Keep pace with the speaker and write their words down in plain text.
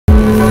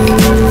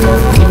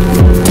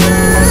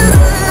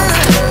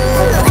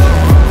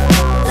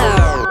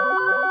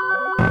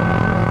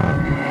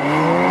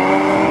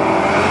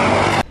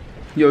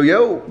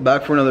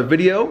back for another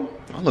video.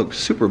 I look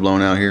super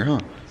blown out here, huh?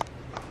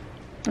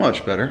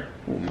 Much better.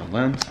 Oh, my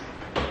lens.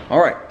 All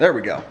right, there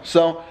we go.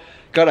 So,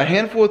 got a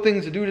handful of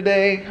things to do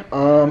today.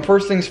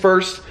 First things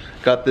first,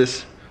 got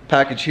this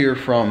package here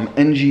from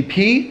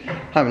NGP.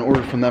 Haven't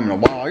ordered from them in a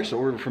while. I used to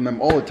order from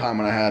them all the time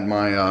when I had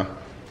my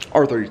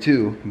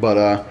R32.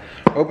 But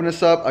open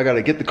this up. I got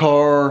to get the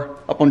car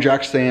up on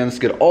jack stands,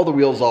 get all the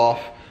wheels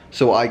off,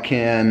 so I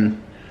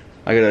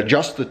got to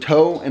adjust the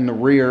toe in the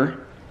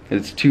rear.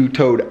 It's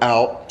two-toed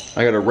out.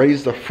 I got to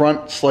raise the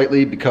front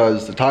slightly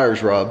because the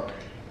tires rub,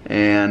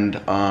 and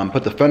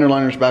put the fender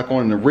liners back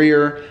on in the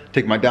rear.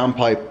 Take my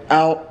downpipe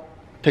out.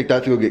 Take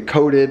that to go get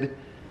coated,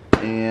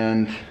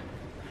 and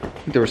I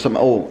think there was some,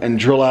 oh, and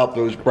drill out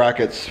those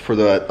brackets for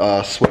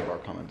the sway bar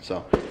coming.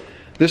 So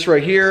this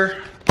right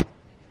here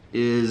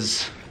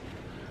is,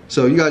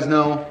 so you guys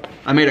know,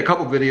 I made a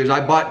couple videos.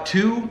 I bought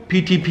 2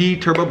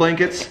 PTP turbo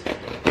blankets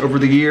over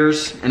the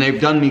years, and they've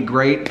done me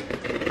great.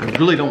 I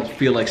really don't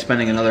feel like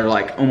spending another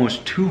like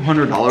almost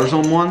 $200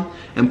 on one.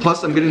 And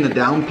plus I'm getting the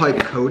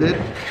downpipe coated,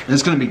 and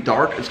it's gonna be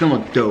dark, it's gonna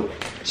look dope.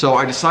 So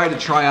I decided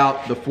to try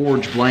out the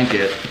Forge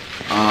blanket.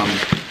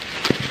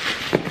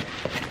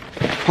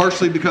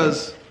 Partially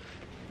because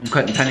I'm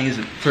cutting pennies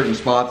at certain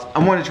spots. I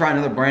wanted to try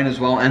another brand as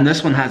well, and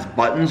this one has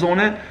buttons on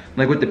it.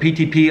 Like with the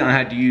PTP, I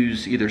had to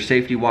use either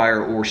safety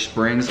wire or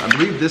springs. I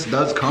believe this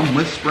does come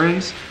with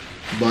springs,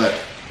 but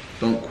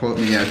don't quote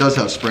me. Yeah, it does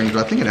have springs,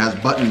 but I think it has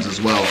buttons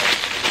as well.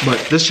 But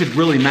this should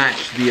really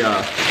match the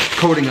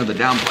coating of the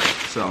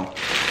downpipe. So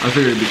I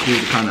figured it'd be cool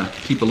to kind of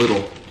keep a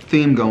little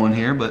theme going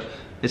here, but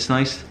it's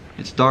nice,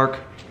 it's dark.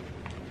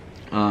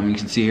 You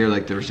can see here,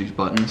 like there's these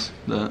buttons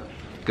that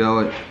go.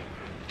 It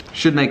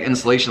should make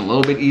installation a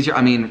little bit easier.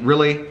 I mean,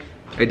 really,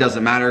 it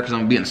doesn't matter because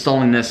I'm gonna be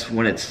installing this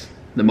when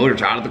the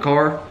motor's out of the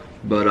car,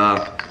 but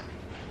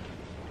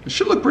it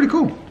should look pretty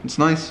cool. It's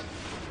nice,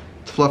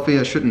 it's fluffy.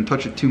 I shouldn't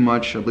touch it too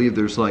much. I believe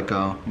there's like,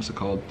 what's it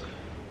called?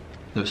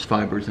 There's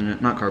fibers in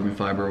it, not carbon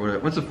fiber or whatever.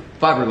 What's a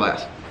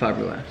fiberglass?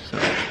 Fiberglass.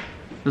 So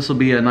this will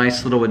be a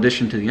nice little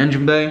addition to the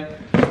engine bay.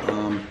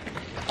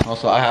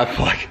 Also, I have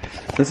like,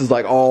 this is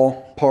like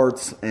all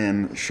parts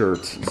and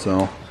shirts.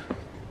 So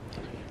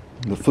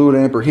the fluid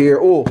amper here.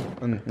 Oh,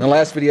 in the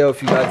last video,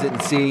 if you guys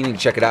didn't see, you need to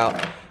check it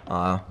out.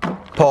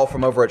 Paul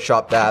from over at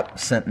ShopTap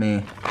sent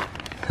me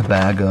a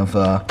bag of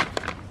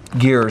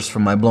gears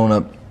from my blown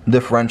up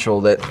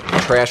differential that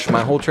trashed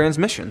my whole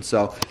transmission.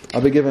 So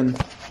I'll be giving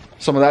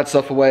some of that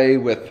stuff away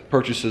with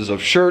purchases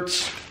of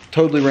shirts,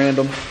 totally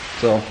random,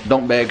 so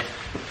don't beg.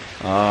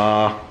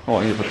 Oh,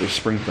 I need to put those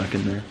springs back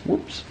in there.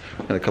 Whoops.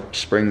 Got a couple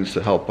springs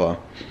to help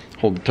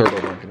hold the turbo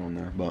blanket on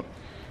there. But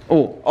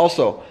oh,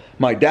 also,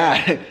 my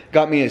dad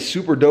got me a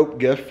super dope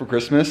gift for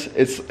Christmas.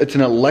 It's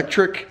an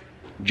electric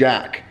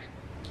jack,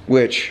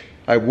 which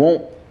I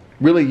won't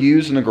really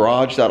use in the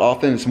garage that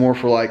often. It's more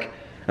for like,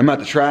 I'm at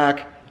the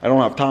track, I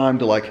don't have time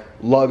to like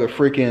lug a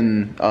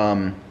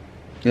freaking,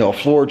 you know,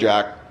 floor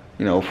jack,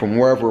 you know, from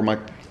wherever my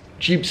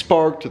Jeep's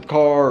parked to the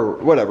car or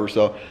whatever.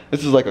 So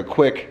this is like a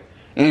quick,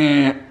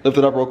 lift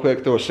it up real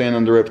quick, throw a sand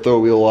under it, throw a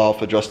wheel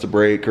off, adjust the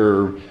brake,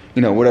 or,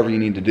 you know, whatever you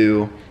need to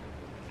do.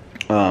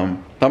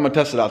 I'm gonna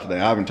test it out today.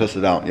 I haven't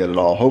tested it out yet at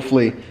all.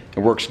 Hopefully it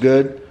works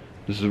good.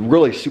 This is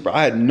really super.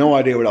 I had no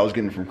idea what I was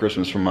getting from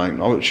Christmas from my,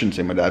 I shouldn't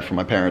say my dad, from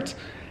my parents.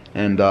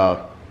 And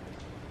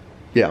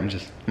yeah,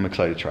 I'm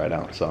excited to try it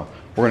out. So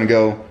we're gonna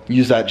go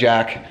use that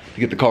jack to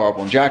get the car up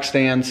on jack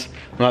stands.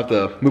 We'll have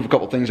to move a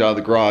couple things out of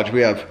the garage.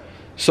 We have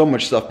so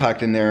much stuff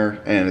packed in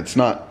there, and it's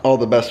not all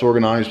the best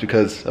organized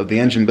because of the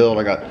engine build.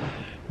 I got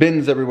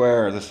bins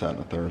everywhere, this, that, and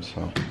the third.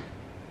 So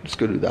let's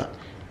go do that.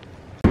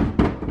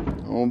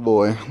 Oh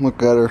boy,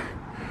 look at her.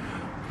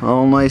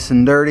 All nice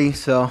and dirty.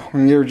 So we're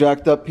gonna get her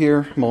jacked up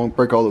here. I'm gonna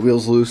break all the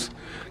wheels loose.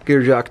 Get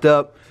her jacked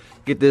up.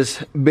 Get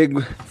this big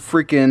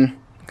freaking,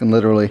 I can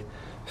literally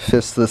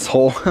fist this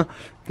hole.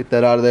 Get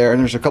that out of there.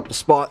 And there's a couple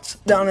spots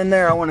down in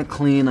there I want to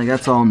clean. Like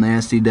that's all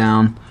nasty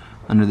down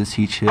under this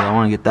heat shield. I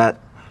want to get that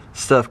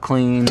stuff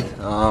cleaned.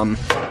 I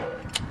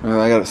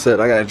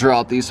gotta drill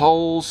out these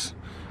holes.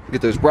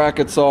 Get those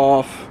brackets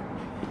off.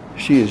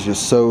 She is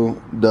just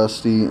so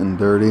dusty and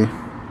dirty.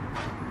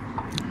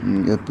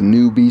 And got the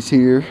newbies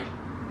here,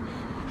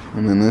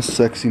 and then this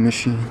sexy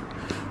machine.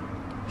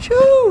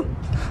 Shoo!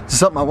 This is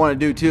something I want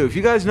to do too. If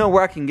you guys know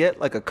where I can get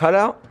like a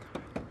cutout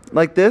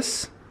like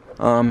this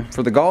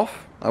for the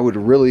Golf, I would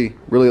really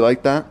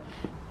like that.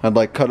 I'd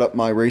like cut up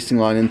my racing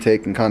line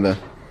intake and kind of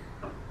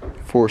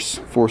force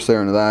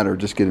air into that, or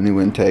just get a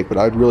new intake. But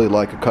I'd really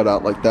like a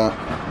cutout like that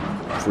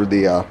for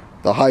the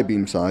high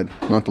beam side,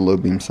 not the low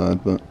beam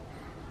side, but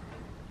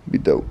it'd be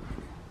dope.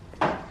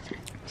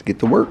 Let's get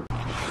to work.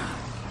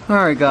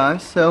 Alright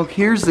guys, so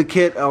here's the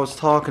kit I was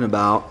talking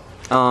about.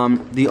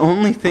 The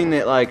only thing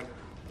that, like,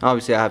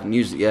 obviously I haven't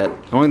used it yet.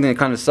 The only thing that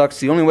kind of sucks,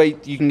 the only way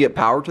you can get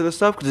power to this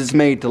stuff, because it's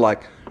made to,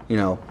 like, you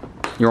know,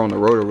 you're on the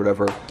road or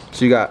whatever.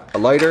 So you got a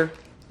lighter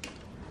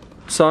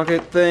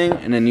socket thing,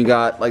 and then you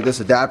got like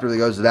this adapter that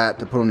goes to that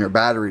to put on your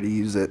battery to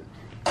use it.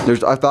 I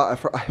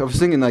was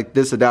thinking like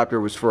this adapter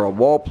was for a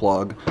wall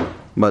plug,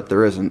 but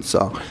there isn't.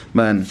 So,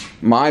 man,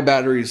 my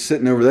battery is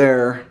sitting over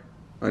there.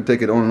 I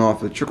take it on and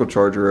off the trickle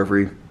charger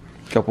every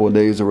couple of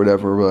days or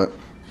whatever, but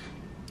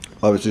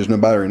obviously there's no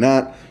battery in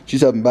that.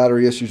 She's having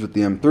battery issues with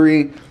the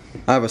M3.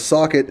 I have a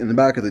socket in the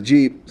back of the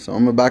Jeep, so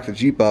I'm gonna back the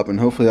Jeep up, and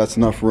hopefully that's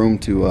enough room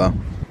to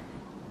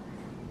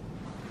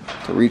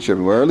reach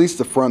everywhere, or at least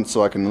the front,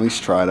 so I can at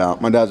least try it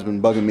out. My dad's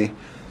been bugging me;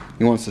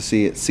 he wants to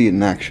see it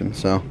in action.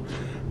 So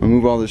I'm gonna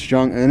move all this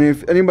junk. And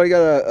if anybody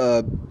got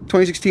a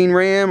 2016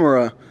 Ram or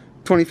a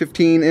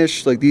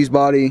 2015-ish like these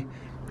body,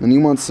 and you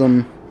want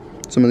some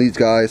of these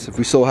guys, if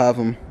we still have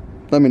them,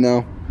 let me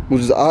know. We'll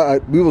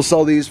just we will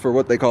sell these for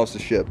what they cost to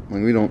ship.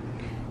 Like, we don't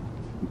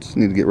just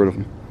need to get rid of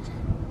them.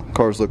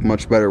 Cars look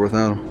much better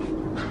without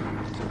them.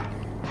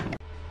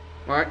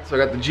 Alright, so I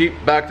got the Jeep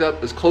backed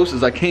up as close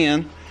as I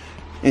can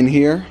in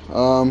here.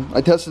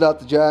 I tested out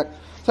the jack.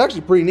 It's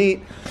actually pretty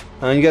neat.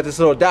 You got this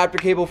little adapter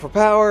cable for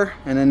power,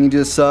 and then you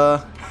just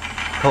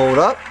pull it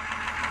up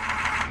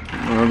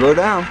and it'll go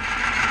down.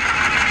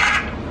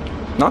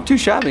 Not too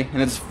shabby,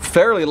 and it's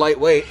fairly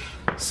lightweight.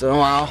 So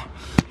I'll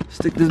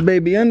stick this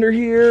baby under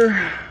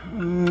here.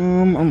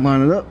 I'll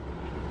line it up.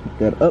 Hit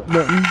that up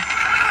button.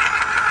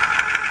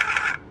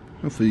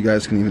 Hopefully you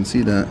guys can even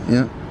see that.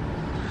 Yeah.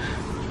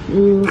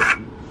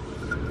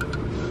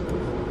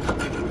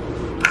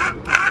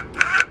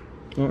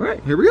 All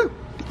right, here we go.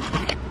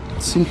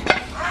 Let's see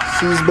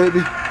this baby.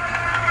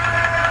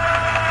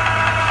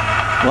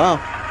 Wow.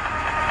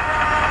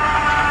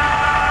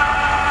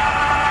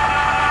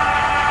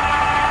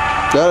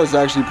 That is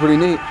actually pretty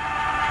neat.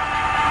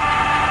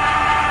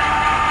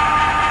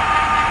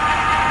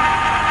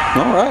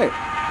 All right,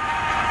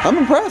 I'm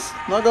impressed,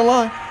 not gonna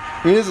lie.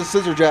 I mean, it is a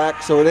scissor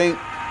jack, so it ain't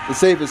the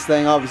safest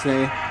thing, obviously.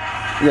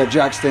 We got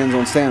jack stands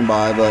on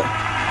standby, but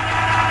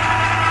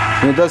I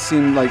mean, it does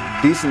seem like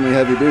decently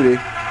heavy duty.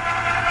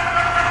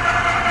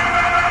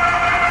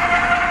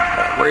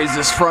 Raise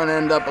this front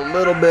end up a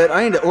little bit.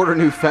 I need to order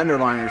new fender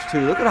liners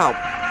too. Look at how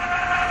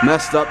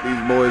messed up these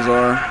boys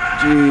are.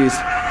 Jeez.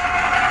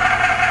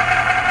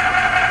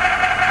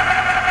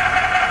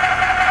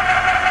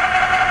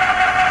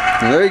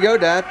 Well, there you go,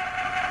 Dad.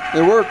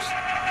 It works.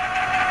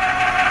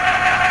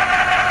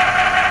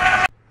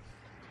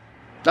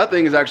 That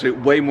thing is actually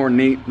way more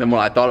neat than what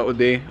I thought it would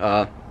be.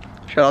 Shout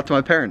out to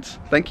my parents.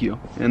 Thank you.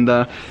 And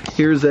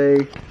here's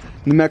a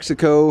New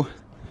Mexico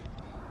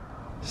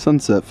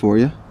sunset for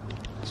you.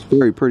 It's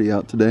very pretty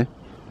out today.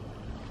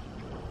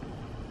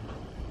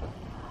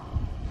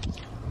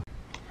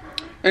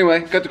 Anyway,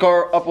 got the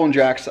car up on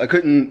jacks. I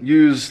couldn't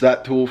use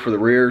that tool for the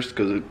rears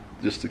because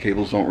just the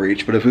cables don't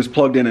reach. But if it was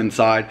plugged in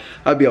inside,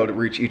 I'd be able to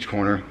reach each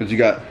corner because you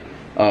got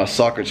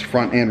sockets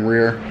front and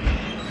rear.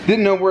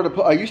 Didn't know where to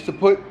put. I used to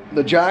put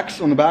the jacks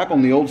on the back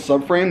on the old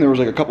subframe. There was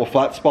like a couple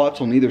flat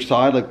spots on either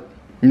side, like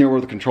near where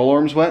the control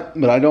arms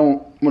went. But I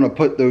don't want to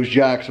put those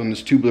jacks on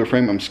this tubular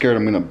frame. I'm scared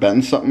I'm going to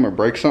bend something or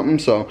break something.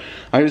 So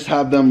I just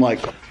have them like,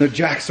 the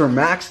jacks are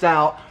maxed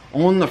out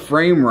on the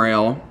frame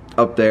rail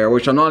up there,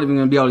 which I'm not even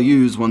going to be able to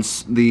use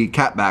once the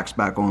cat back's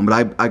back on.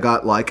 But I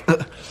got like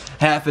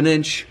half an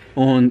inch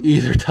on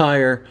either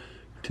tire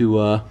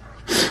to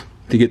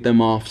get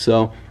them off.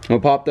 So I'm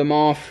going to pop them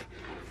off.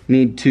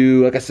 Need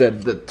to, like I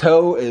said, the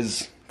toe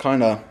is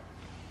kind of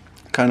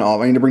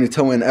off. I need to bring the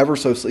toe in ever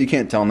so you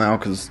can't tell now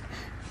because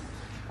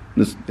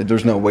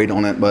there's no weight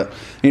on it, but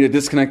I need to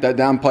disconnect that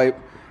downpipe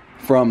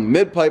from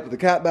mid pipe with the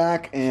cat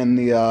back and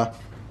the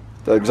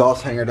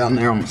exhaust hanger down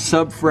there on the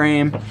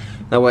subframe.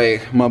 That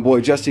way my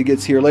boy Jesse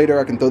gets here later,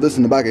 I can throw this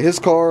in the back of his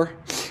car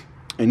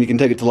and he can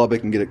take it to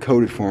Lubbock and get it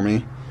coated for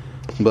me.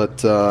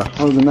 But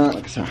other than that,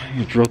 like I said, I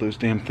need to drill those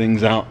damn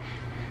things out.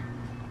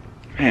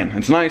 Man,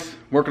 it's nice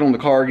working on the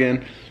car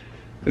again.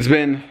 It's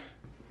been,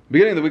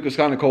 beginning of the week was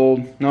kind of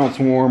cold, now it's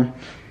warm.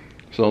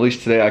 So at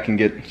least today I can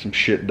get some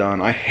shit done.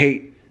 I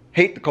hate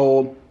the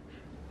cold,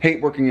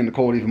 hate working in the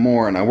cold even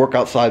more, and I work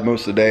outside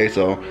most of the day,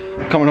 so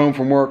coming home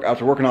from work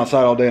after working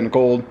outside all day in the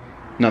cold,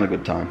 not a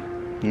good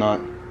time. Not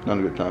a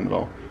good time at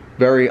all.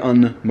 Very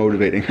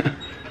unmotivating.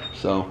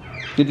 So,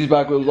 get these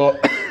back wheels off,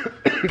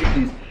 get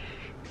these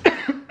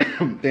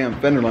damn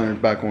fender liners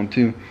back on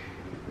too.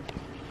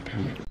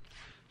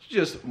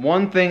 Just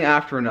one thing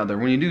after another.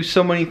 When you do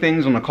so many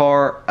things on a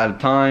car at a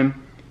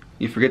time,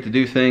 you forget to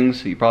do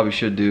things that you probably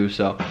should do.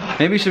 So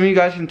maybe some of you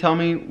guys can tell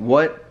me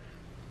what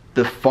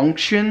the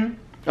function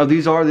of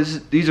these are.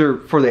 These are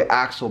for the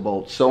axle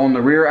bolts. So on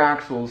the rear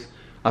axles,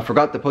 I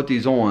forgot to put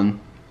these on,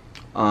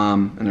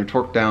 and they're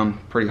torqued down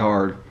pretty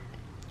hard.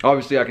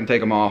 Obviously I can take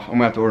them off. I'm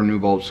gonna have to order new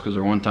bolts because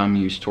they're one-time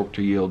use torque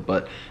to yield.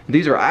 But if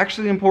these are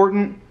actually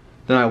important,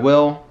 then I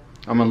will.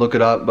 I'm gonna look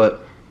it up,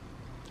 but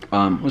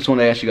I just want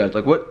to ask you guys,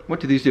 like, what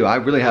do these do? I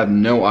really have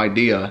no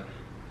idea.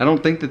 I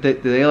don't think that do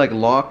they like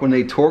lock when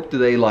they torque? Do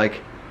they like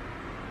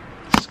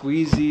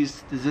squeeze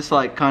these? Does this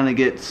like kind of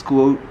get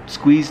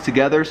squeezed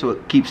together so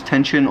it keeps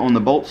tension on the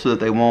bolts so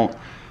that they won't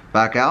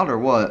back out, or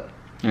what?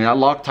 I mean, I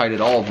Loctited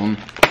all of them.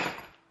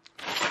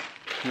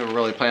 Never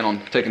really plan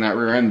on taking that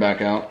rear end back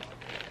out.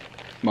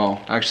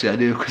 Well, actually I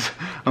do, because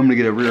I'm gonna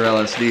get a rear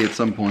LSD at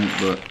some point,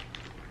 but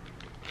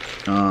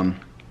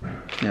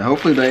yeah,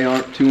 hopefully they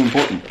aren't too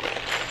important.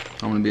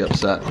 I'm gonna be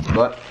upset.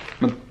 But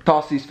I'm gonna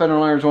toss these fender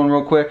liners on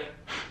real quick,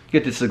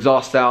 get this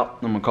exhaust out,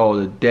 I'm gonna call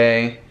it a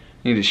day.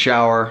 Need a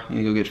shower,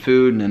 need to go get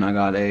food, and then I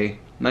got a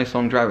nice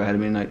long drive ahead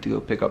of me tonight to go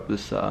pick up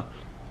this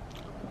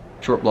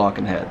short block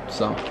and head.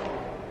 So,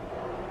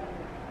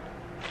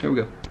 here we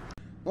go.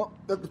 Well,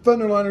 got the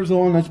fender liners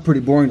on. That's pretty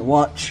boring to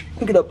watch.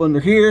 Pick it up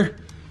under here.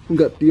 We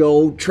got the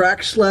old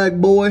track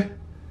slag boy.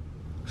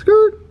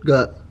 Skirt.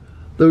 Got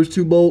those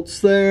 2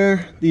 bolts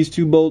there. These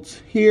 2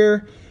 bolts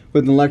here.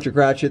 With an electric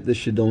ratchet, this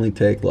should only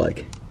take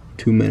like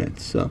 2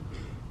 minutes. So,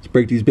 let's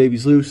break these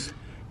babies loose.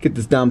 Get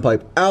this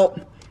downpipe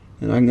out.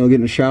 And I can go get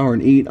in the shower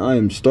and eat. I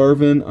am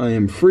starving. I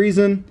am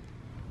freezing.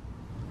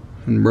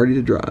 And ready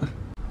to drive.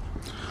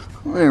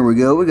 Well, there we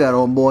go. We got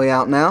old boy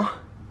out now.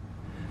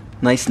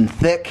 Nice and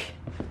thick.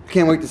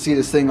 Can't wait to see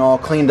this thing all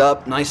cleaned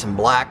up. Nice and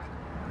black.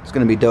 It's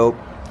going to be dope.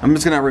 I'm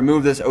just going to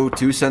remove this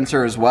O2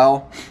 sensor as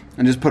well.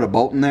 And just put a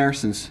bolt in there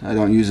since I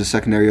don't use a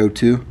secondary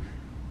O2.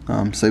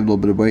 Save a little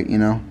bit of weight, you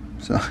know.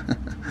 So,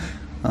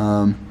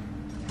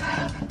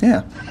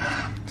 yeah.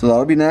 So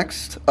that'll be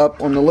next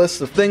up on the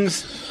list of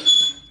things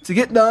to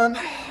get done.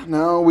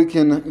 Now we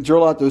can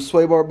drill out those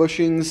sway bar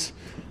bushings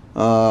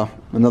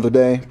another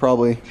day,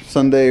 probably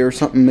Sunday or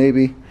something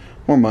maybe,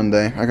 or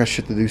Monday. I got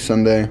shit to do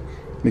Sunday.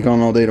 Be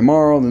gone all day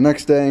tomorrow, the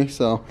next day,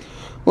 so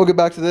we'll get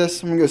back to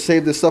this. I'm gonna go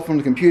save this stuff on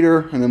the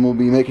computer, and then we'll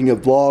be making a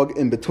vlog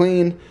in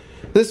between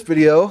this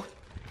video.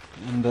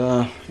 And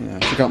yeah,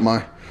 check out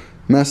my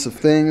mess of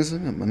things. I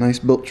got my nice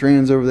built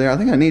trans over there. I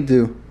think I need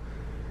to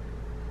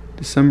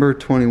December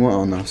 21.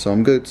 Oh no, so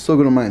I'm good. Still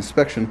good on my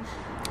inspection.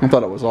 I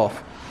thought it was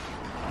off.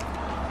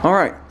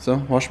 Alright, so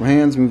wash my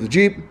hands, move the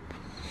Jeep,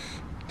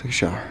 take a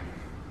shower.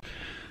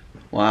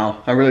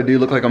 Wow, I really do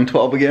look like I'm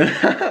 12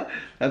 again.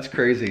 That's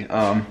crazy.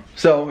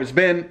 So it's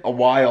been a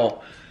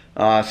while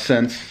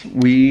since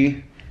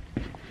we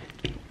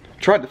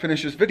tried to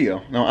finish this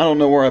video. Now I don't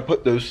know where I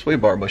put those sway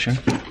bar bushing.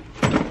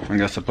 I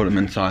guess I put them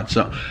inside.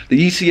 So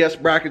the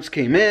ECS brackets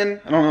came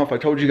in. I don't know if I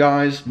told you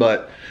guys,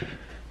 but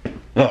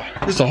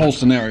this is a whole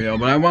scenario.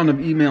 But I wound up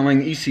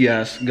emailing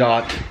ECS,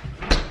 got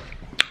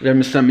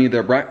them to send me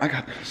their bracket. I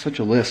got such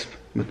a lisp.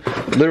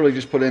 But literally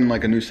just put in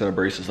like a new set of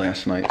braces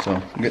last night, so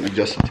I'm getting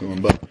adjusted to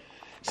them. But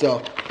so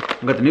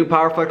I've got the new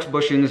PowerFlex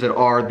bushings that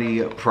are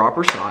the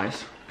proper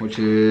size, which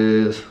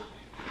is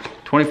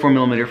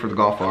 24mm for the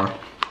Golf R.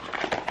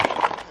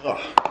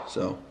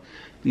 So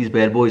these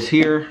bad boys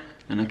here,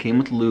 and it came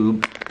with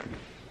lube.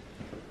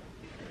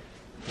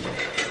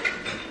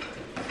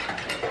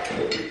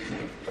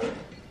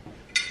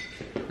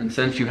 And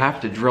since you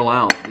have to drill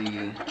out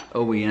the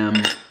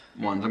OEM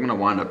ones, I'm gonna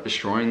wind up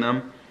destroying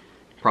them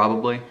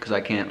probably, because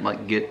I can't like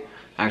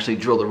actually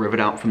drill the rivet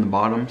out from the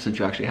bottom, since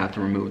you actually have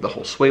to remove the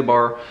whole sway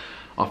bar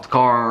off the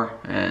car,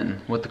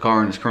 and with the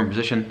car in its current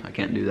position, I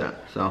can't do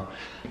that. So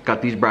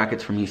got these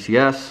brackets from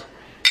ECS,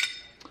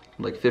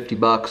 like 50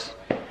 bucks.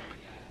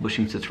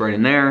 Bushing sits right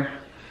in there.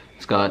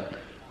 It's got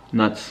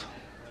nuts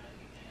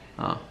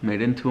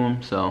made into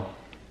them, so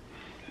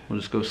we'll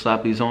just go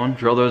slap these on,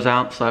 drill those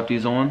out, slap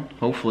these on.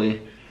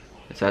 Hopefully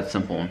it's that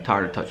simple. I'm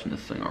tired of touching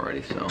this thing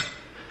already. So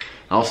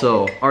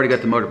also already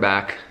got the motor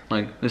back.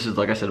 Like this is,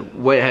 like I said,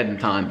 way ahead in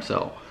time.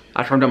 So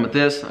after I'm done with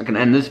this, I can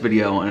end this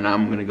video and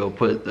I'm gonna go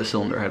put the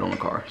cylinder head on the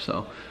car.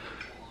 So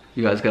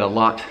you guys got a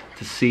lot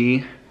to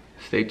see.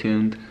 Stay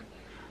tuned.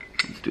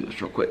 Let's do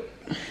this real quick.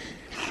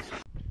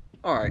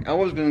 Alright, I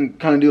was going to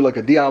kind of do like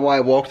a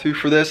DIY walkthrough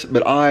for this,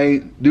 but I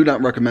do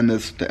not recommend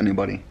this to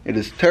anybody. It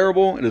is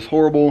terrible, it is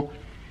horrible,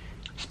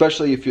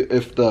 especially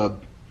if the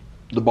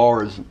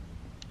bar is,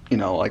 you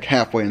know, like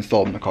halfway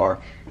installed in the car.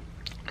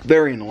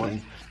 Very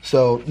annoying.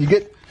 So you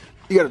got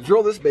to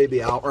drill this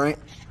baby out, right?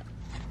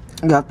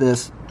 You got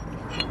this.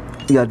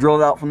 You got to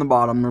drill it out from the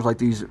bottom. There's like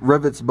these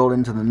rivets built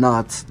into the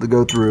nuts that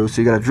go through,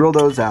 so you got to drill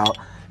those out.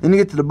 Then you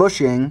get to the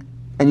bushing,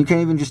 and you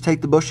can't even just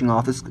take the bushing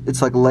off.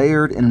 It's like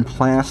layered in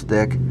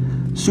plastic,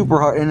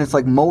 super hard, and it's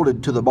like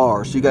molded to the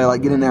bar. So you gotta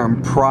like get in there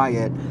and pry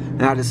it.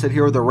 And I had to sit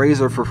here with a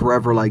razor for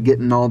forever, like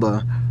getting all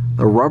the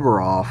rubber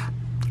off.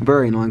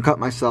 Very annoying. Cut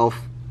myself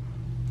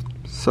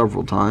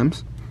several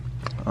times.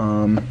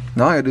 Now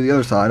I gotta do the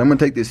other side. I'm gonna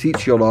take this heat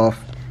shield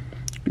off.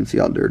 You can see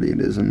how dirty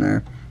it is in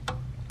there,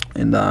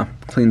 and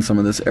clean some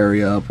of this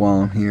area up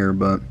while I'm here.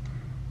 But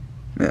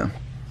yeah,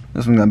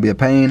 this one's gonna be a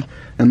pain.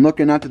 And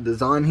looking at the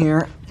design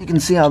here, you can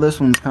see how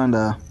this one's kind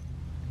of,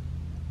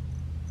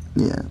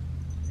 yeah,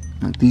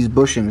 like these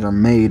bushings are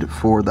made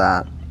for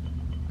that,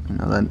 you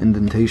know, that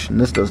indentation.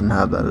 This doesn't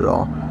have that at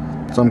all.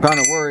 So I'm kind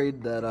of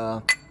worried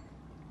that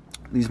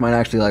these might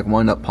actually like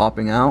wind up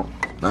popping out.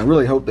 I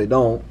really hope they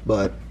don't,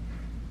 but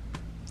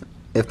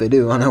if they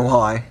do, I know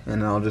why,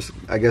 and I'll just,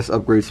 I guess,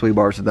 upgrade sway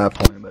bars at that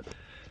point. But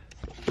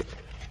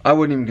I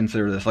wouldn't even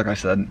consider this, like I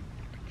said.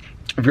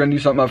 If you're gonna do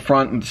something up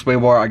front with the sway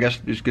bar, I guess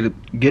just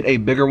get a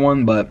bigger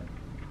one, but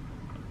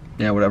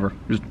yeah, whatever.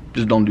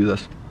 Just don't do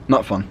this.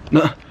 Not fun.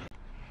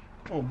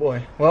 Oh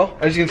boy. Well,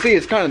 as you can see,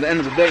 it's kind of the end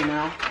of the day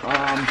now.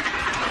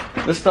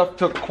 This stuff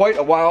took quite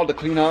a while to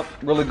clean up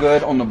really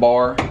good on the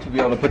bar to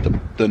be able to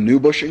put the new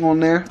bushing on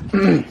there.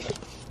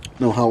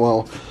 know how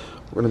well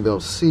we're gonna be able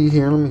to see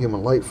here. Let me get my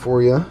light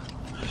for you.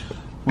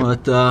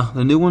 But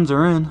the new ones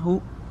are in.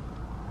 Oh,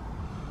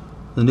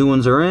 the new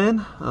ones are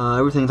in.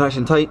 Everything's nice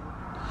and tight.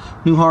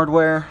 New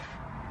hardware.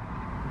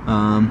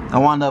 I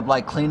wound up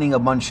like cleaning a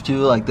bunch too.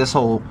 Like this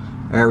whole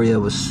area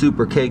was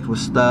super caked with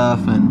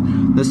stuff,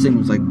 and this thing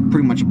was like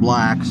pretty much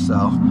black.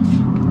 So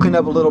cleaned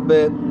up a little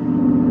bit.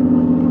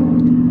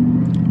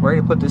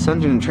 Ready to put this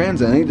engine and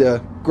trans in. I need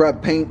to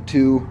grab paint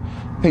to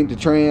paint the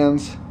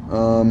trans.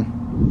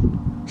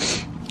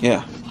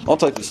 Yeah, all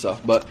types of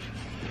stuff. But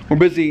we're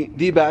busy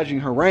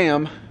debadging her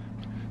ram.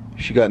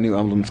 She got new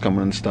emblems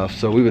coming and stuff.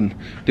 So we've been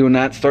doing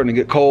that. Starting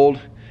to get cold.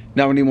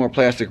 Now we need more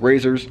plastic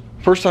razors.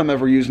 First time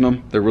ever using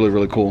them. They're really,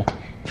 really cool.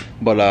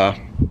 But yeah,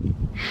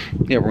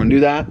 we're gonna do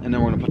that, and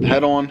then we're gonna put the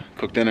head on,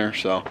 cook dinner.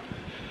 So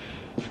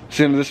that's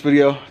the end of this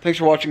video. Thanks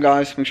for watching,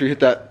 guys. Make sure you hit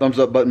that thumbs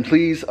up button,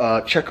 please.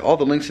 Check all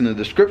the links in the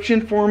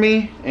description for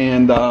me,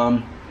 and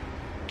I'll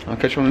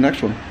catch you on the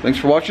next one. Thanks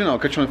for watching. I'll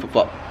catch you on the flip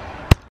flop.